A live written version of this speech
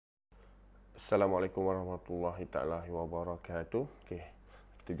Assalamualaikum warahmatullahi taala wabarakatuh. Okey,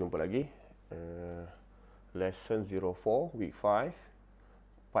 kita jumpa lagi. Lesson 04 week 5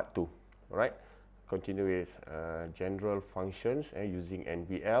 part 2. Alright. Continue with general functions using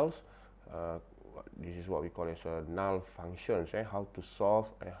NVLs. This is what we call as null functions. How to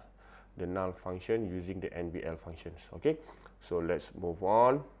solve the null function using the NVL functions. Okay. So let's move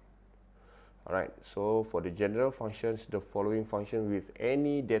on. Alright, so for the general functions, the following function with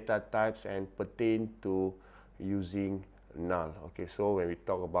any data types and pertain to using null. Okay, so when we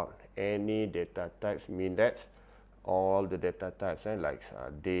talk about any data types, mean that all the data types like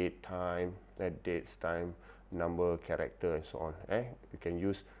date, time, dates, time, number, character, and so on. You can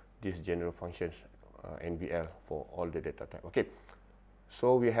use these general functions NVL for all the data type. Okay,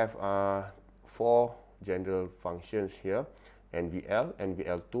 so we have 4 general functions here. NVL,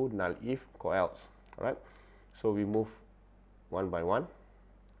 NVL2, null if, co-else. Alright, so we move one by one.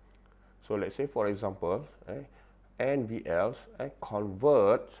 So let's say, for example, NVLs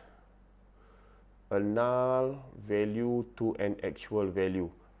convert a null value to an actual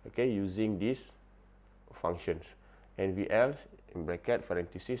value. Okay, using these functions. NVL in bracket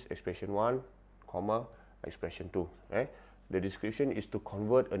parenthesis expression 1, comma expression 2. The description is to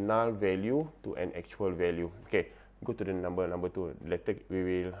convert a null value to an actual value. Okay. Go to the number 2. Later we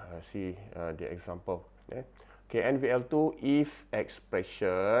will see the example. Okay, NVL2, if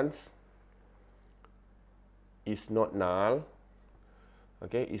expressions is not null,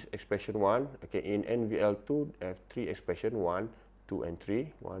 okay, is expression 1. Okay, in NVL2 have 3 expression 1, 2, and 3.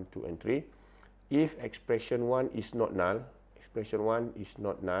 1, 2, and 3. If expression 1 is not null, expression 1 is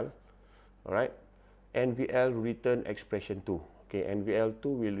not null. Alright, NVL return expression 2. Okay, NVL2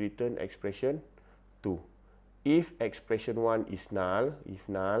 will return expression 2. If expression 1 is null, if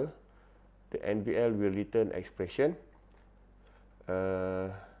null, the NVL will return expression null,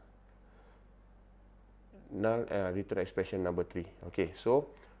 return expression number 3. Okay,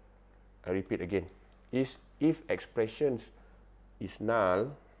 so I repeat again. If expressions is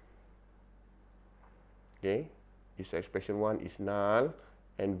null, okay, if expression 1 is null,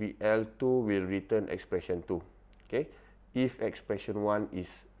 NVL2 will return expression 2. Okay, if expression 1 is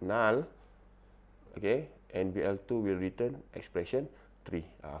null, okay, NVL2 will return expression 3.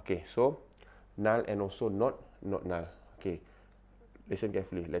 Okay, so null and also not null. Okay, listen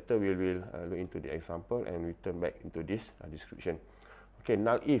carefully. Later we will look into the example and return back into this description. Okay,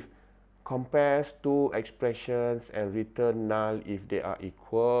 null if compares two expressions and return null if they are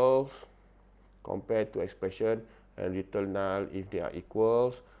equals. Compare two expression and return null if they are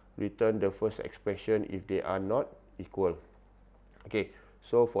equals. Return the first expression if they are not equal. Okay.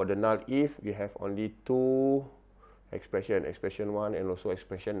 So for the null if, we have only 2 expression, expression 1 and also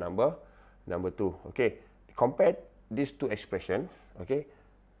expression number 2. Okay, compare these 2 expressions. Okay,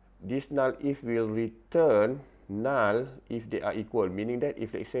 this null if will return null if they are equal, meaning that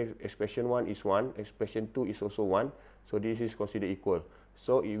if let's say expression 1 is 1, expression 2 is also 1, so this is considered equal.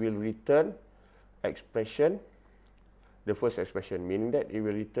 So it will return expression, the first expression, meaning that it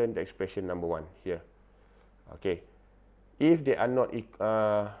will return the expression number 1 here. Okay. If they are not, it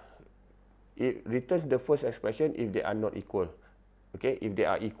returns the first expression if they are not equal. Okay, if they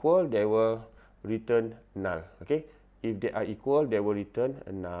are equal, they will return null. Okay, if they are equal, they will return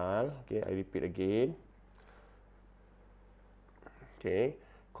a null. Okay, I repeat again. Okay,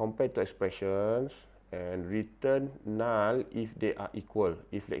 compare two expressions and return null if they are equal.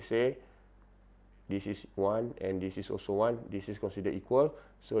 If let's say this is 1 and this is also 1, this is considered equal,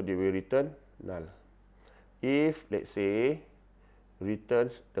 so they will return null. If let's say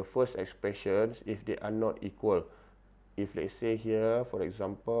returns the first expressions if they are not equal. If let's say here, for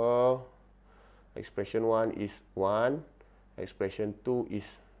example, expression 1 is 1, expression 2 is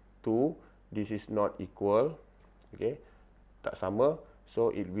 2, this is not equal. Okay, tak sama,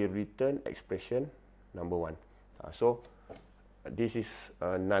 so it will return expression number 1. So this is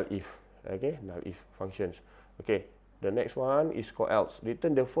null if. Okay, null if functions. Okay. The next one is co-else.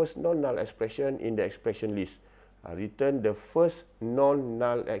 Return the first non-null expression in the expression list. Return the first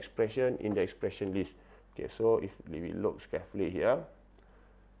non-null expression in the expression list. Okay, so if we look carefully here,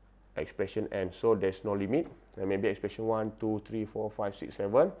 expression n, so there's no limit. Maybe expression 1, 2, 3, 4, 5, 6,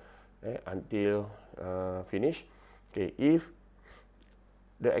 7 until finish. Okay, if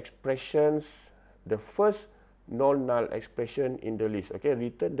the expressions, the first non-null expression in the list. Okay,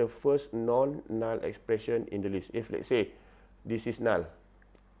 return the first non-null expression in the list. If let's say this is null,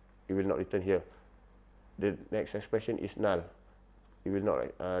 it will not return here. The next expression is null, it will not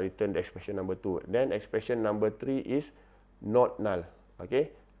return the expression number 2. Then expression number 3 is not null.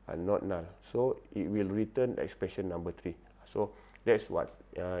 Okay, not null, so it will return the expression number 3. So that's what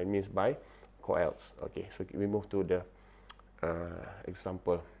it means by coels. Okay, so we move to the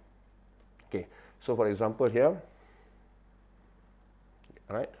example. Okay, so for example here,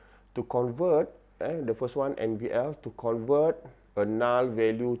 alright, to convert the first one, NVL, to convert a null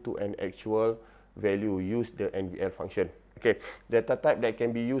value to an actual value, use the NVL function. Okay, data type that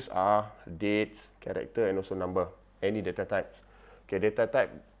can be used are dates, character, and also number. Any data types. Okay, data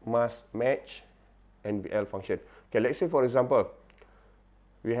type must match NVL function. Okay, let's say for example,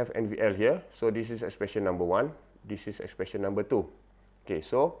 we have NVL here. So this is expression number 1. This is expression number 2. Okay,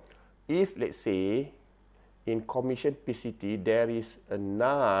 so if let's say in commission PCT there is a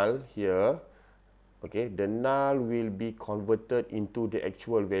null here, okay, the null will be converted into the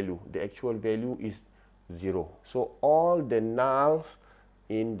actual value. The actual value is 0. So all the nulls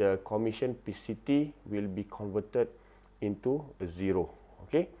in the commission PCT will be converted into a 0.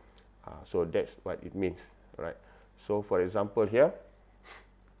 Okay, so that's what it means. Right. So for example here,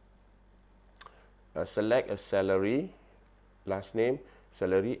 select a salary, last name,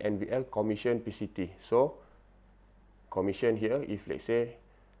 salary, NVL, commission, PCT. So commission here, if let's say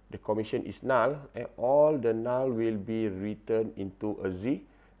the commission is null, all the null will be written into a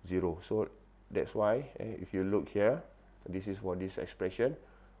 0. So that's why if you look here, this is for this expression,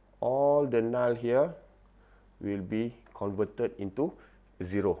 all the null here will be converted into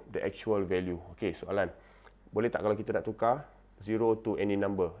 0, the actual value. Okay, soalan, boleh tak kalau kita nak tukar 0 to any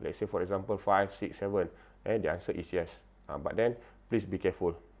number? Let's say for example 5, 6, 7. The answer is yes. But then please be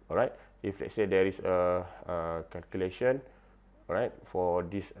careful. Alright, if let's say there is a calculation, alright, for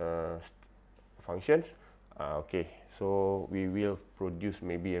these functions, okay, so we will produce,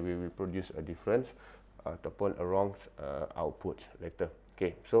 maybe we will produce a difference ataupun a wrong output later.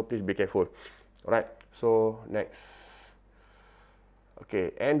 Okay, so please be careful. Alright, so next.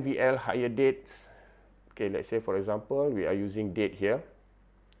 Okay, NVL higher dates. Okay, let's say for example we are using date here.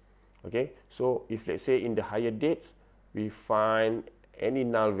 Okay, so if let's say in the higher dates we find any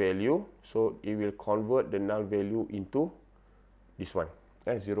null value, so it will convert the null value into this one,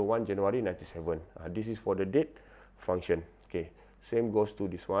 01 January 97. This is for the date function. Okay, same goes to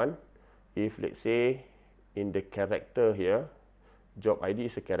this one. If let's say in the character here, job ID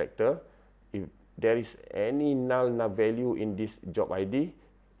is a character, if there is any null value in this job ID,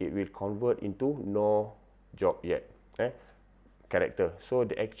 it will convert into no job yet. Character. So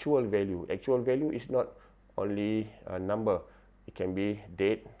the actual value is not only a number. It can be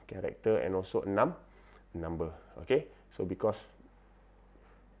date, character, and also a number. Okay. So because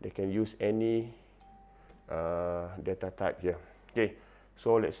they can use any data type here. Okay.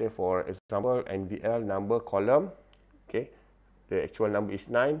 So let's say for example NVL number column. Okay. The actual number is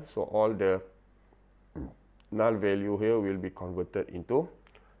 9. So all the null value here will be converted into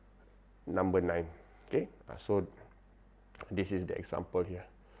number 9. Okay, so this is the example here.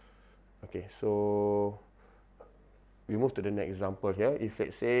 Okay, so we move to the next example here. If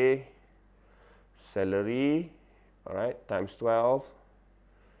let's say salary, all right, times 12,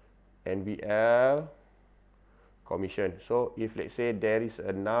 NVL, commission. So if let's say there is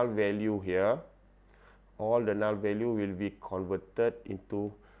a null value here, all the null value will be converted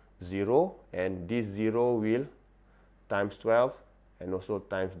into 0, and this 0 will times 12 and also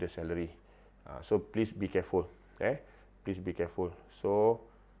times the salary. So please be careful. Please be careful. So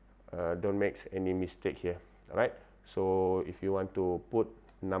don't make any mistake here. Alright. So if you want to put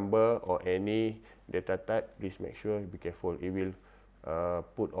number or any data type, please make sure be careful. It will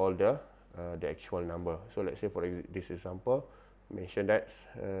put all the actual number. So let's say for this example, mention that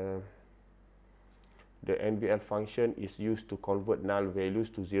the NVL function is used to convert null values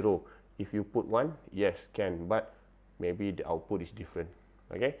to 0. If you put 1, yes, can, but maybe the output is different.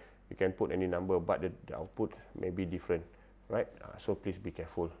 Okay, you can put any number, but the output may be different, right? So please be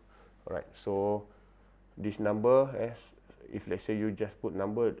careful. Alright, so this number, if let's say you just put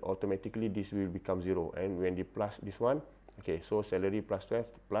number, automatically this will become 0, and when you plus this one, okay, so salary plus 12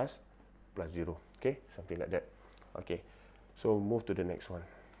 plus 0, okay, something like that. Okay, so move to the next one.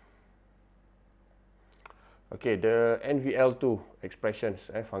 Okay, the NVL2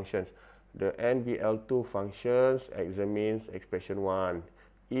 expressions, functions. The NVL2 functions examines expression 1.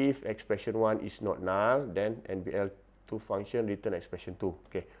 If expression 1 is not null, then NVL2 function return expression 2.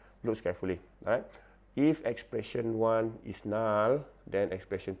 Okay, look carefully. Alright. If expression 1 is null, then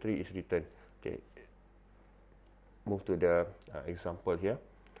expression 3 is returned. Okay, move to the example here.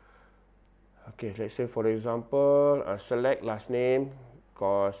 Okay, let's say for example, select last name,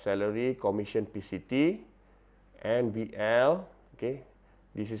 salary, commission, PCT, NVL. Okay,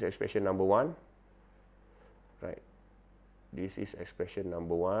 this is expression number 1. Right, this is expression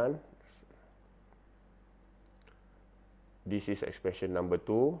number 1. This is expression number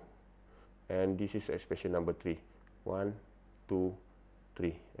 2, and this is expression number 3. 1, 2,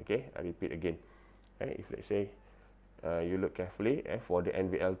 3. Okay, I repeat again. If let's say you look carefully, for the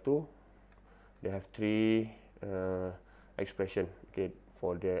NVL2, they have 3 expression. Okay,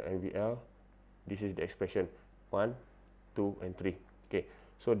 for the NVL, this is the expression 1, 2, and 3. Okay,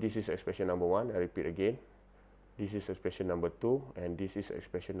 so this is expression number 1. I repeat again. This is expression number 2, and this is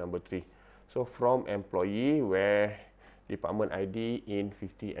expression number 3. So from employee, where department ID in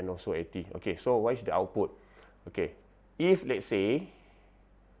 50 and also 80. Okay, so what is the output? Okay, if let's say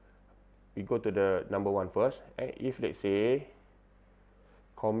we go to the number 1 first. If let's say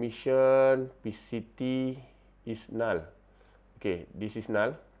commission PCT is null. Okay, this is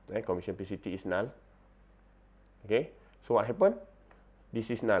null. Commission PCT is null. Okay, so what happened?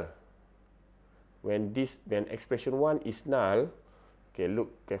 This is null. When expression 1 is null, okay,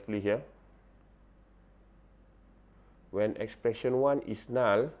 look carefully here. When expression 1 is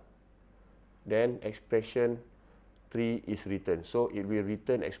null, then expression 3 is written. So it will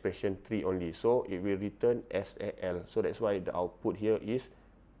return expression 3 only. So it will return SAL. So that's why the output here is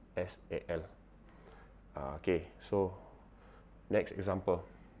SAL. Okay, so next example.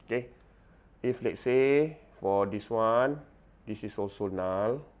 Okay, if let's say for this one, this is also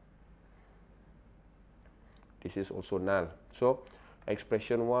null. This is also null. So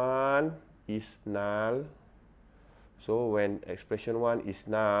expression 1 is null. So when expression 1 is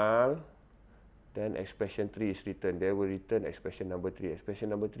null, then expression 3 is written. They will return expression number 3. Expression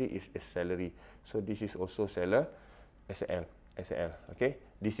number 3 is salary. So this is also SAL. Okay,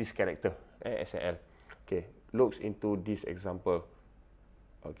 this is character. SAL. Okay, looks into this example.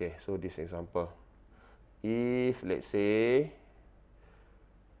 Okay, so this example. If let's say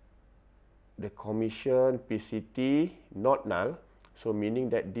the commission PCT not null, so meaning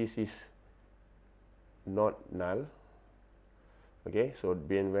that this is not null. Okay, so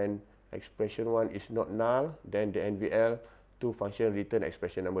when expression 1 is not null, then the NVL2 function return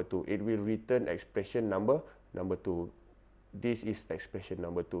expression number 2. It will return expression number 2. This is expression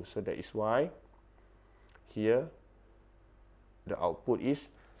number 2. So that is why here the output is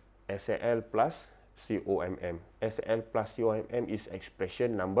SAL plus COMM. SAL plus COMM is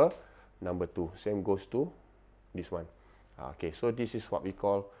expression number 2. Same goes to this one. Okay, so this is what we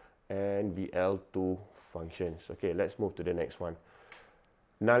call NVL2 functions. Okay, let's move to the next one.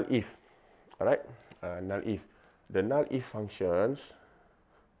 Null if. Alright, null if. The null if functions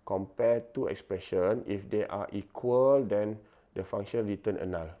compare two expressions. If they are equal, then the function return a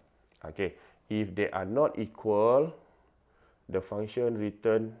null. Okay, if they are not equal, the function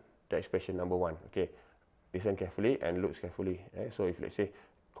return the expression number 1. Okay, listen carefully and look carefully. So if let's say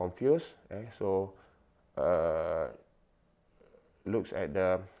confused, so looks at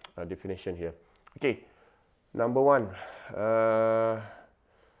the definition here. Okay, number 1,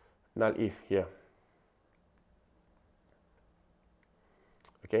 null if here.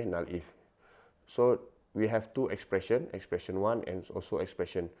 Okay, null if. So we have two expression 1 and also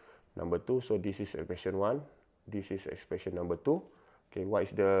expression number 2. So this is expression 1, this is expression number 2. Okay, what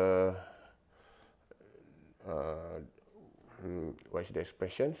is the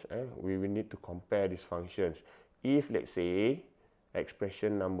expressions? We will need to compare these functions. If let's say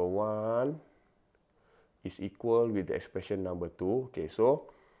expression number 1 is equal with the expression number 2, okay, so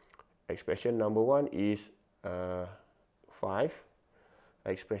expression number 1 is 5,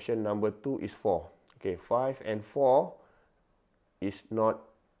 expression number 2 is 4. Okay, 5 and 4 is not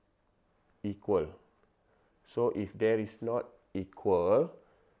equal. So if there is not equal,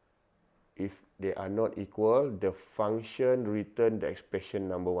 if they are not equal, the function return the expression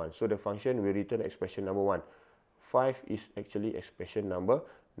number 1. So the function will return expression number 1. 5 is actually expression number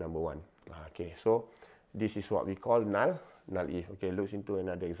 1. Okay, so this is what we call null if. Okay, looks into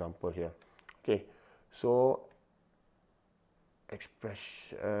another example here. Okay, so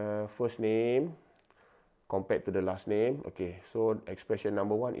first name compared to the last name. Okay, so expression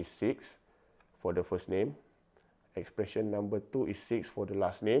number 1 is 6 for the first name. Expression number 2 is 6 for the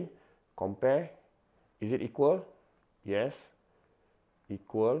last name. Compare. Is it equal? Yes,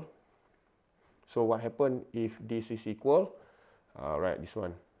 equal. So what happens if this is equal? Right, this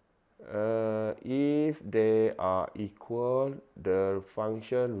one. If they are equal, the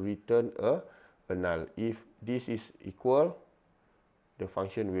function return a null. If this is equal, the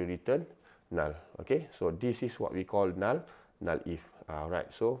function will return null. Okay, so this is what we call null if. Right,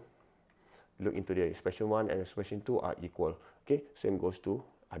 so look into the expression 1 and expression 2 are equal. Okay, same goes to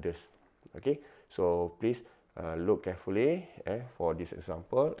others. Okay, so please look carefully for this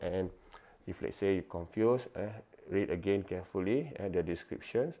example, and if let's say you're confused, read again carefully the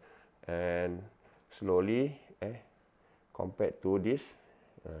descriptions and slowly compared to this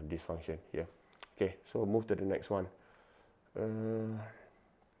this function here. Okay, so move to the next one.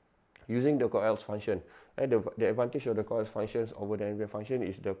 Using the co-else function. The advantage of the co-else functions over the NVL function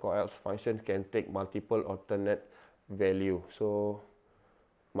is the co-else function can take multiple alternate value. So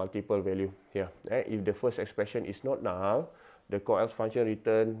multiple value here. If the first expression is not null, the co-else function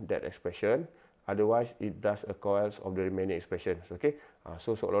return that expression. Otherwise, it does a co-else of the remaining expressions. Okay,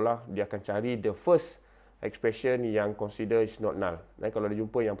 so seolah-olah dia akan cari the first expression yang consider is not null. Kalau dia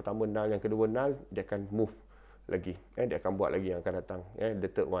jumpa yang pertama null, yang kedua null, dia akan move lagi. Dia akan buat lagi yang akan datang. The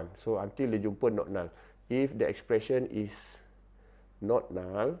third one. So until dia jumpa not null. If the expression is not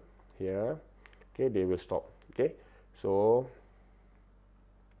null here, okay, they will stop. Okay, so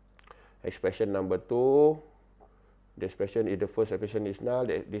expression number 2, the expression if the first expression is null,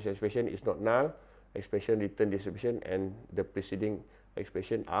 this expression is not null, expression return this expression, and the preceding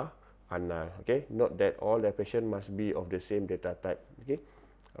expression are null. Okay, note that all the expression must be of the same data type. Okay,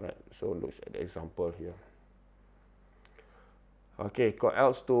 alright. So look at the example here. Okay,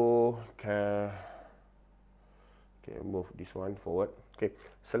 co-else to move this one forward. Okay,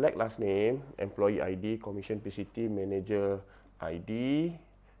 select last name, employee ID, commission PCT, manager ID,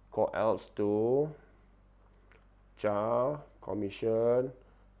 co-else to char, commission,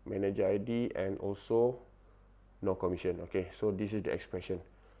 manager ID, and also no commission. Okay, so this is the expression.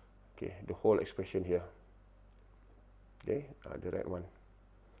 Okay, the whole expression here. Okay, the right one.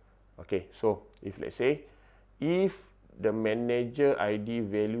 Okay, so if let's say if the manager ID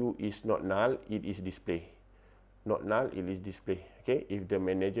value is not null, it is display. Not null, it is display. Okay, if the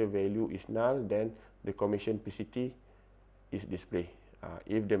manager value is null, then the commission PCT is display.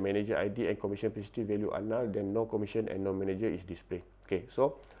 If the manager ID and commission PCT value are null, then no commission and no manager is display. Okay,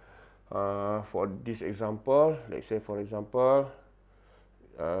 so for this example, let's say for example,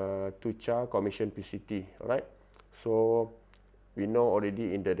 to char commission PCT, alright? So we know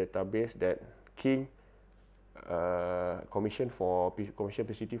already in the database that king commission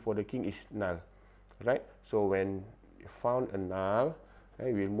PCT for the king is null, right? So when you found a null,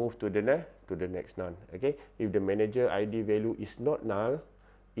 we'll move to the next none. Okay, if the manager ID value is not null,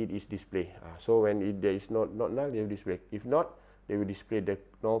 it is display. So when there is not null, they will display. If not, they will display the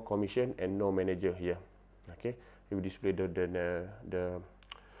no commission and no manager here. Okay, it will display the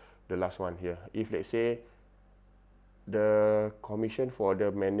last one here. If let's say the commission for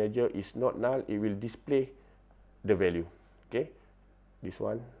the manager is not null, it will display the value. Okay, this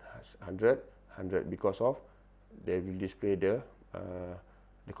one has 100 because of they will display the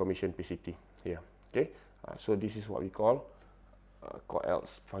commission PCT here. Okay, so this is what we call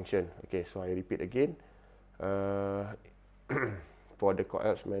co-else function. Okay, so I repeat again. For the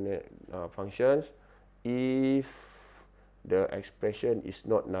co-else functions, if the expression is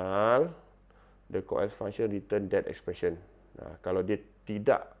not null, the co-else function return that expression. Kalau dia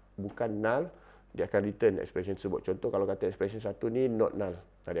bukan null, dia akan return expression tersebut. Contoh kalau kata expression satu ni not null,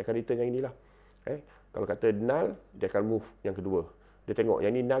 dia akan return yang inilah. Kalau kata null, dia akan move yang kedua. Dia tengok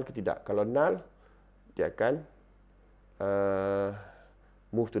yang ni null ke tidak. Kalau null, dia akan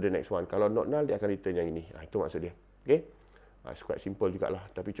move to the next one. Kalau not null, dia akan return yang ini. Itu maksud dia. Okay? It's quite simple jugalah.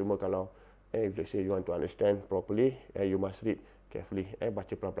 Tapi cuma kalau if let's say you want to understand properly, you must read carefully.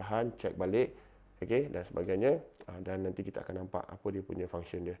 Baca perlahan-lahan, check balik, okay, dan sebagainya. Dan nanti kita akan nampak apa dia punya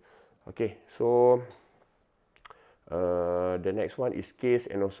function dia. Okay, so the next one is case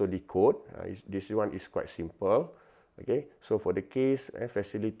and also decode. This one is quite simple. Okay, so for the case,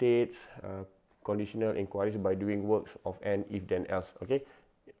 facilitates conditional inquiries by doing works of and, if, then, else. Okay,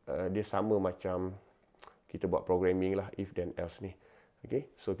 dia sama macam kita buat programming lah, if, then, else ni. Okay,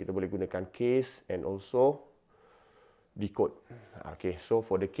 so kita boleh gunakan case and also decode. Okay, so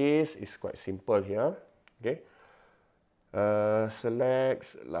for the case, it's quite simple here. Okay,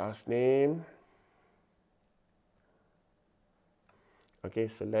 select last name.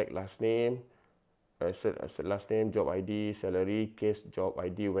 Okay, select last name, last name, job ID, salary, case, job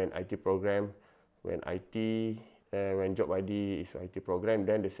ID when IT program, when job ID is IT program,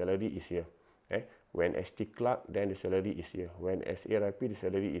 then the salary is here. When ST clerk, then the salary is here. When SARP, the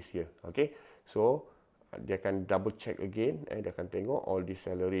salary is here. Okay, so dia akan double check again, dia akan tengok all this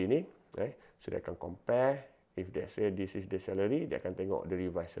salary ni, so dia akan compare. If they say this is the salary, dia akan tengok the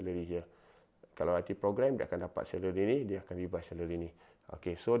revised salary here. Kalau IT program, dia akan dapat salary ni, dia akan revise salary ni.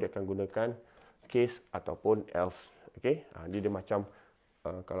 Okay, so dia akan gunakan case ataupun else. Okay, dia macam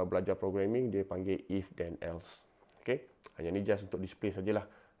kalau belajar programming, dia panggil if then else. Okay, yang ni just untuk display sajalah.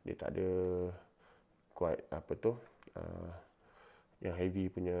 Dia tak ada quite yang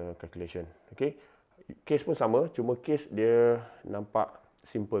heavy punya calculation. Okay, case pun sama, cuma case dia nampak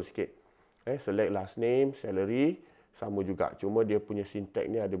simple sikit. Select last name, salary, sama juga. Cuma dia punya syntax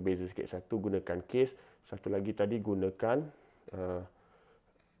ni ada beza sikit. Satu gunakan case, satu lagi tadi gunakan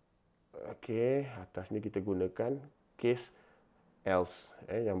okey, atas ni kita gunakan case else.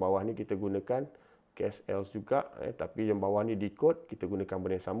 Yang bawah ni kita gunakan case else juga. Tapi yang bawah ni decode, kita gunakan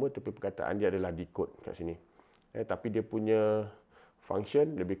benda yang sama tapi perkataan dia adalah decode kat sini. Tapi dia punya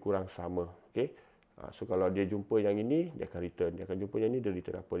function lebih kurang sama. Okey. So kalau dia jumpa yang ini, dia akan return. Dia akan jumpa yang ini, dia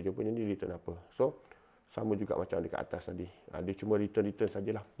return apa. Dia jumpa yang ini, dia return apa. So sama juga macam dekat atas tadi. Dia cuma return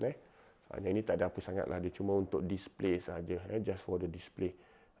sajalah. Yang ini tak ada apa sangatlah. Dia cuma untuk display saja. Just for the display.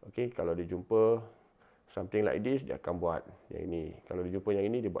 Okey, kalau dia jumpa something like this, dia akan buat yang ini. Kalau dia jumpa yang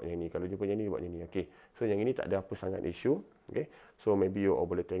ini, dia buat yang ini. Kalau dia jumpa yang ini, dia buat yang ini. Okey. So yang ini tak ada apa sangat issue. Okey. So maybe you all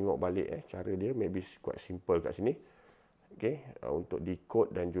boleh tengok balik cara dia, maybe quite simple kat sini. Okey, untuk decode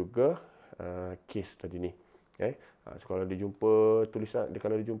dan juga case tadi ni. So kalau dia jumpa tulisan,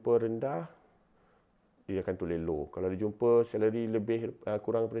 kalau dia jumpa rendah, dia akan tulis low. Kalau dia jumpa salary lebih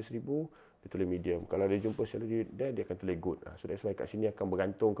kurang daripada 1000, dia tulis medium. Kalau dia jumpa salary dia akan tulis good. So that's why kat sini akan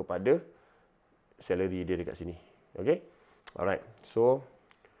bergantung kepada salary dia dekat sini. Okay. Alright. So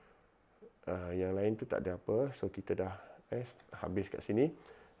yang lain tu tak ada apa. So kita dah habis kat sini.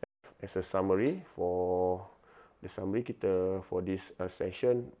 As a summary, for the summary kita for this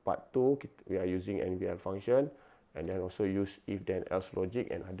session part 2, we are using NVL function and then also use if then else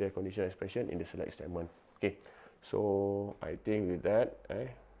logic and other conditional expression in the select statement. Okay. So I think with that,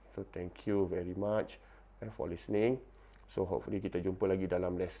 so thank you very much for listening. So hopefully kita jumpa lagi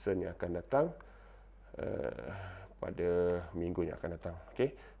dalam lesson yang akan datang pada minggu yang akan datang.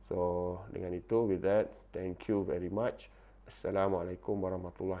 Okay. So dengan itu, with that, thank you very much. Assalamualaikum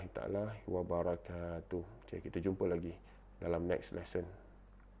warahmatullahi taala wabarakatuh. Okay, kita jumpa lagi dalam next lesson.